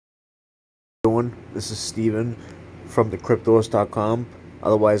going? This is Steven from thecryptoist.com,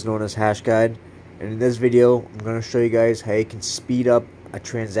 otherwise known as Hash Guide. And in this video, I'm going to show you guys how you can speed up a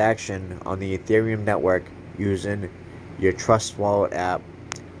transaction on the Ethereum network using your Trust Wallet app.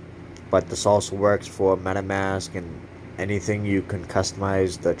 But this also works for MetaMask and anything you can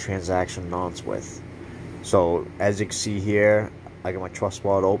customize the transaction nonce with. So as you can see here, I got my Trust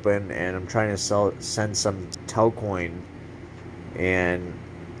Wallet open and I'm trying to send some Telcoin, and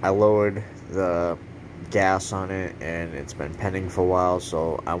I lowered the gas on it and it's been pending for a while,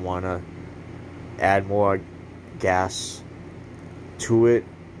 so I want to add more gas to it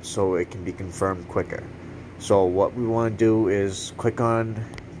so it can be confirmed quicker. So what we want to do is click on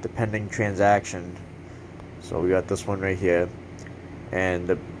the pending transaction. So we got this one right here, and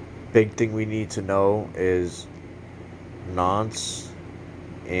the big thing we need to know is nonce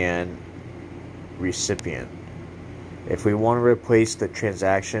and recipient. If we want to replace the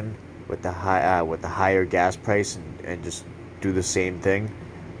transaction with the higher gas price and just do the same thing,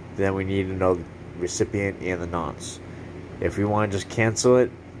 then we need to know the recipient and the nonce. If we want to just cancel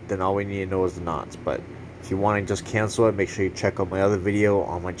it, then all we need to know is the nonce. But if you want to just cancel it, make sure you check out my other video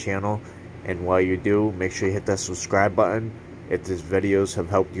on my channel, and while you do, make sure you hit that subscribe button if these videos have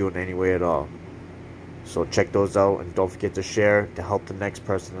helped you in any way at all. So check those out, and don't forget to share to help the next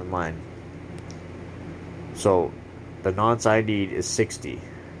person in line. So the nonce I need is 60,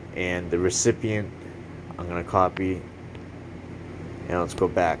 and the recipient I'm going to copy, and let's go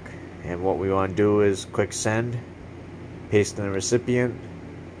back. And what we want to do is click send, paste in the recipient,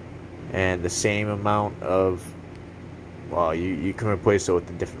 and the same amount of, well, you can replace it with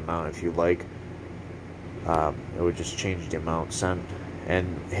a different amount if you like. It would just change the amount sent, and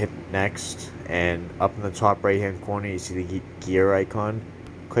hit next. And up in the top right hand corner you see the gear icon.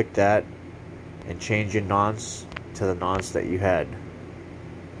 Click that and change your nonce to the nonce that you had.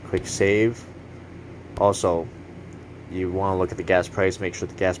 Click save. Also, you want to look at the gas price, make sure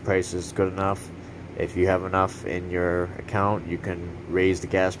the gas price is good enough. If you have enough in your account, you can raise the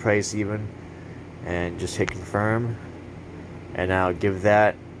gas price even, and just hit confirm. And now give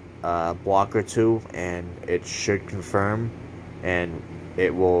that a block or two, and it should confirm, and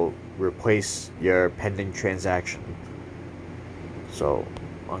it will replace your pending transaction. So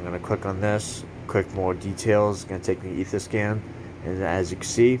I'm going to click on this, click more details. It's going to take me Etherscan, and as you can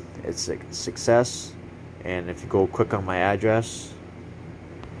see, it's a success. And if you go click on my address,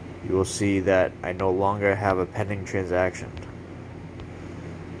 you will see that I no longer have a pending transaction.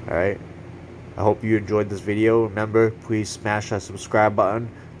 Alright, I hope you enjoyed this video. Remember, please smash that subscribe button,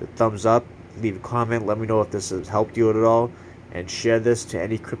 the thumbs up, leave a comment, let me know if this has helped you at all, and share this to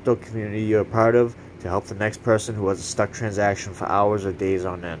any crypto community you're a part of to help the next person who has a stuck transaction for hours or days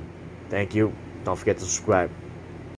on end. Thank you. Don't forget to subscribe.